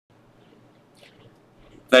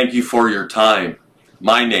Thank you for your time.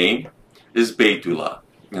 My name is Beitula,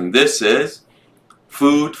 and this is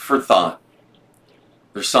Food for Thought.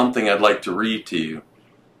 There's something I'd like to read to you.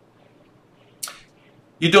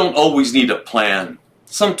 You don't always need a plan.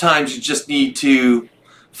 Sometimes you just need to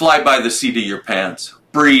fly by the seat of your pants,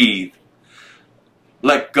 breathe,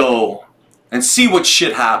 let go, and see what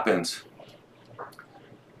shit happens.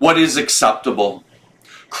 What is acceptable?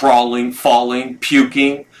 Crawling, falling,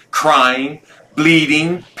 puking, crying,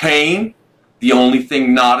 bleeding, pain. The only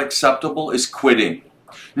thing not acceptable is quitting.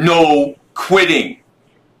 No quitting.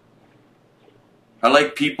 I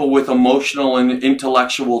like people with emotional and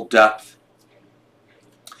intellectual depth.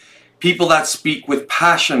 People that speak with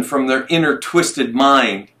passion from their inner twisted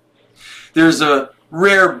mind. There's a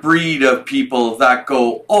rare breed of people that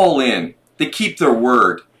go all in. They keep their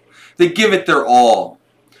word. They give it their all.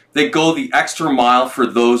 They go the extra mile for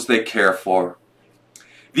those they care for.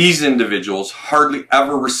 These individuals hardly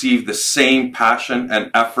ever receive the same passion and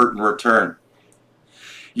effort in return,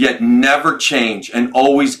 yet never change and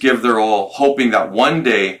always give their all, hoping that one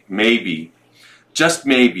day, maybe, just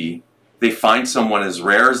maybe, they find someone as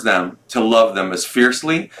rare as them to love them as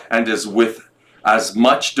fiercely and as with as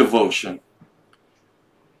much devotion.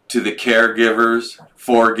 To the caregivers,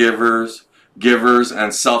 forgivers, givers,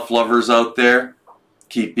 and self-lovers out there,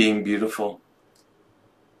 keep being beautiful.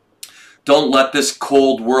 Don't let this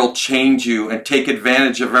cold world change you and take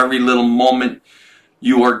advantage of every little moment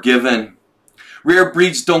you are given. Rare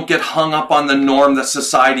breeds don't get hung up on the norm that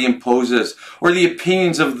society imposes or the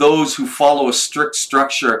opinions of those who follow a strict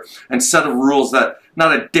structure and set of rules that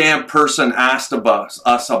not a damn person asked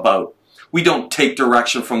us about. We don't take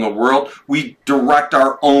direction from the world. We direct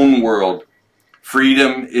our own world.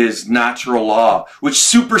 Freedom is natural law, which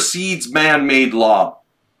supersedes man-made law.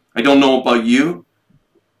 I don't know about you,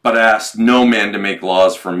 but I ask no man to make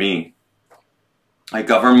laws for me. I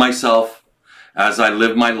govern myself as I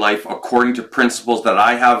live my life according to principles that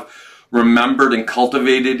I have remembered and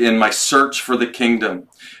cultivated in my search for the kingdom.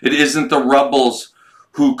 It isn't the rebels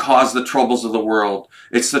who cause the troubles of the world.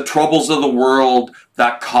 It's the troubles of the world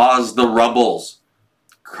that cause the rebels.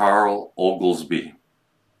 Carl Oglesby.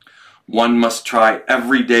 One must try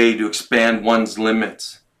every day to expand one's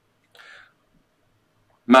limits.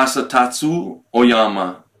 Masatatsu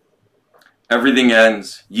Oyama. Everything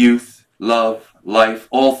ends. Youth, love, life,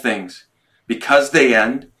 all things. Because they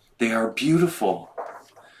end, they are beautiful.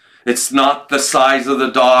 It's not the size of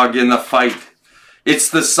the dog in the fight. It's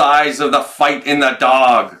the size of the fight in the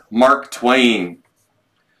dog. Mark Twain.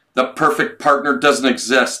 The perfect partner doesn't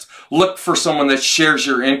exist. Look for someone that shares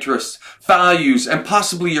your interests, values, and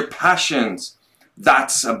possibly your passions.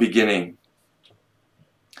 That's a beginning.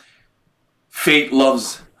 Fate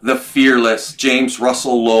loves the fearless. James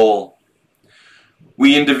Russell Lowell.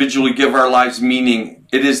 We individually give our lives meaning.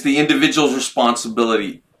 It is the individual's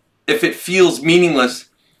responsibility. If it feels meaningless,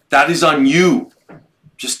 that is on you.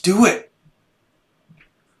 Just do it.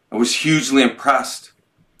 I was hugely impressed.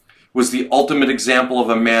 It was the ultimate example of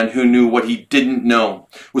a man who knew what he didn't know,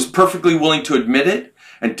 was perfectly willing to admit it,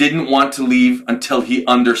 and didn't want to leave until he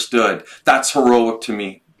understood. That's heroic to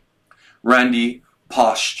me. Randy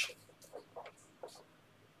Pausch.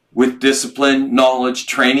 With discipline, knowledge,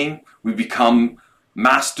 training, we become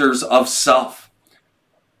masters of self,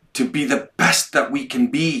 to be the best that we can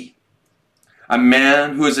be. A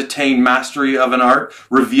man who has attained mastery of an art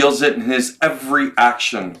reveals it in his every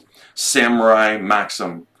action. Samurai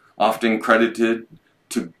maxim, often credited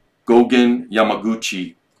to Gogen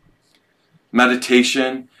Yamaguchi.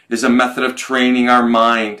 Meditation is a method of training our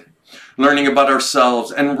mind, learning about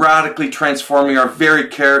ourselves, and radically transforming our very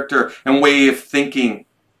character and way of thinking.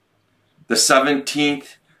 The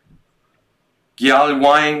 17th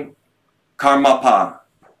Gyalwang Karmapa.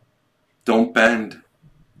 Don't bend.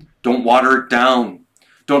 Don't water it down.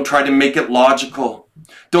 Don't try to make it logical.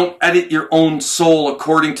 Don't edit your own soul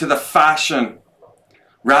according to the fashion.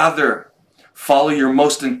 Rather, follow your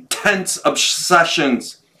most intense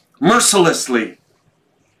obsessions mercilessly.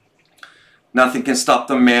 Nothing can stop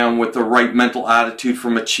the man with the right mental attitude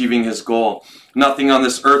from achieving his goal. Nothing on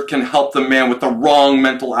this earth can help the man with the wrong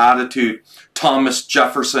mental attitude. Thomas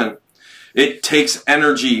Jefferson. It takes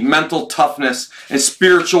energy, mental toughness, and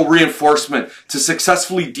spiritual reinforcement to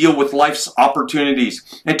successfully deal with life's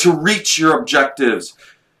opportunities and to reach your objectives.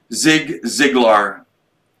 Zig Ziglar.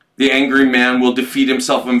 The angry man will defeat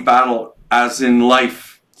himself in battle as in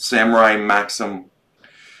life. Samurai maxim.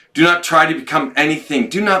 Do not try to become anything.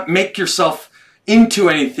 Do not make yourself into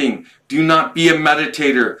anything. Do not be a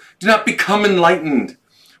meditator. Do not become enlightened.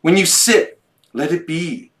 When you sit, let it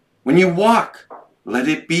be. When you walk, let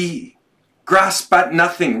it be. Grasp at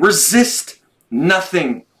nothing. Resist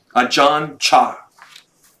Nothing. Ajahn Chah.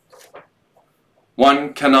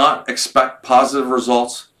 One cannot expect positive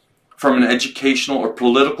results from an educational or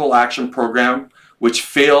political action program which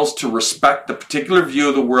fails to respect the particular view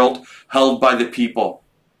of the world held by the people.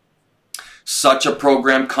 Such a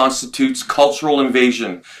program constitutes cultural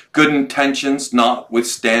invasion, good intentions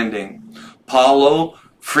notwithstanding. Paulo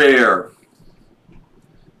Freire.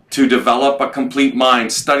 To develop a complete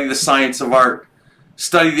mind, study the science of art,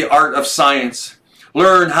 study the art of science,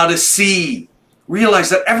 learn how to see, realize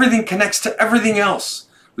that everything connects to everything else.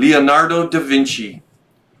 Leonardo da Vinci.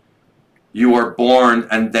 You are born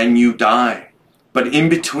and then you die. But in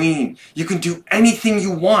between, you can do anything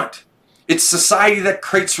you want. It's society that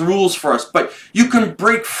creates rules for us, but you can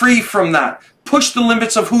break free from that. Push the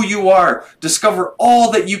limits of who you are. Discover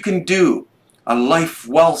all that you can do. A life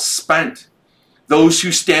well spent. Those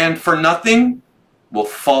who stand for nothing will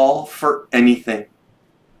fall for anything.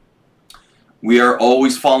 We are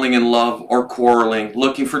always falling in love or quarreling,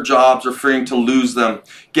 looking for jobs or fearing to lose them,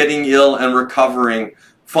 getting ill and recovering,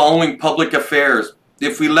 following public affairs.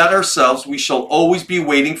 If we let ourselves, we shall always be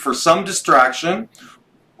waiting for some distraction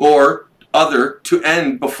or other to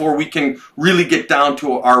end before we can really get down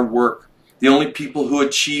to our work. The only people who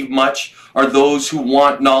achieve much are those who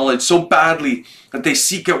want knowledge so badly that they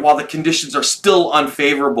seek it while the conditions are still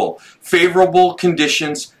unfavorable. Favorable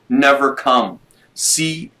conditions never come.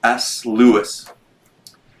 C.S. Lewis.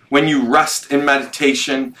 When you rest in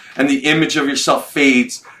meditation and the image of yourself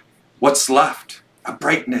fades, what's left? A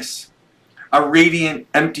brightness. A radiant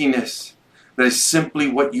emptiness that is simply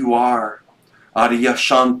what you are. Ariya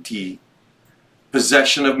Shanti.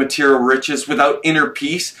 Possession of material riches without inner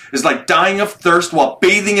peace is like dying of thirst while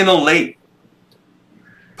bathing in a lake.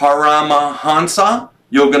 Paramahansa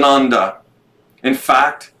Yogananda. In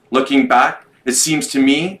fact, looking back, it seems to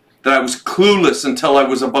me that I was clueless until I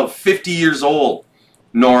was about 50 years old.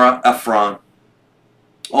 Nora Ephron.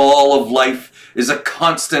 All of life is a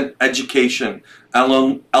constant education.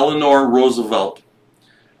 Eleanor Roosevelt.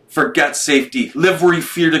 Forget safety. Live where you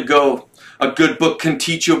fear to go. A good book can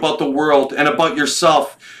teach you about the world and about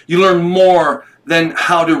yourself. You learn more than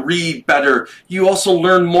how to read better. You also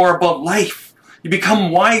learn more about life. You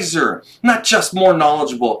become wiser, not just more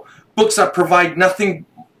knowledgeable. Books that provide nothing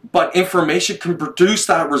but information can produce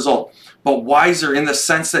that result, but wiser in the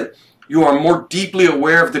sense that you are more deeply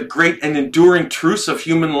aware of the great and enduring truths of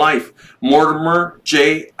human life. Mortimer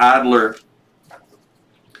J. Adler.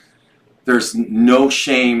 There's no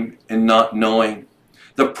shame in not knowing.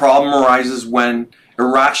 The problem arises when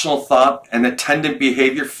irrational thought and attendant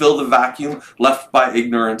behavior fill the vacuum left by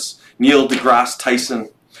ignorance. Neil deGrasse Tyson.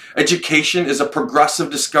 Education is a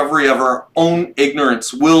progressive discovery of our own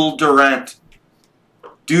ignorance. Will Durant.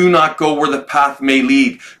 Do not go where the path may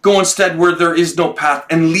lead. Go instead where there is no path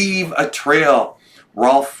and leave a trail.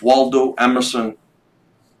 Ralph Waldo Emerson.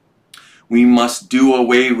 We must do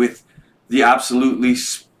away with the absolutely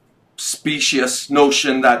specious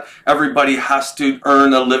notion that everybody has to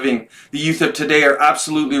earn a living. The youth of today are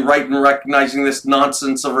absolutely right in recognizing this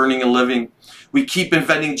nonsense of earning a living. We keep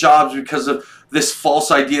inventing jobs because of this false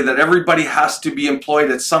idea that everybody has to be employed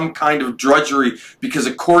at some kind of drudgery because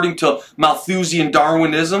according to Malthusian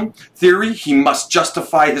Darwinism theory, he must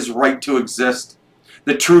justify his right to exist.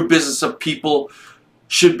 The true business of people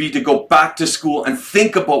should be to go back to school and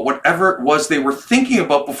think about whatever it was they were thinking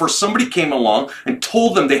about before somebody came along and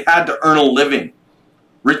told them they had to earn a living.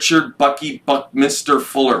 Richard Bucky Buckminster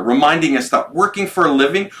Fuller, reminding us that working for a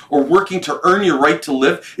living or working to earn your right to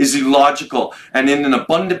live is illogical and in an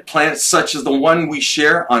abundant planet such as the one we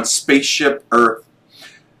share on spaceship Earth.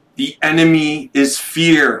 The enemy is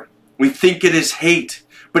fear. We think it is hate,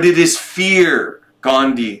 but it is fear,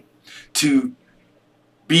 Gandhi. To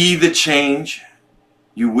be the change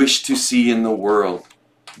you wish to see in the world.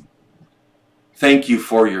 Thank you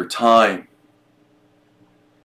for your time.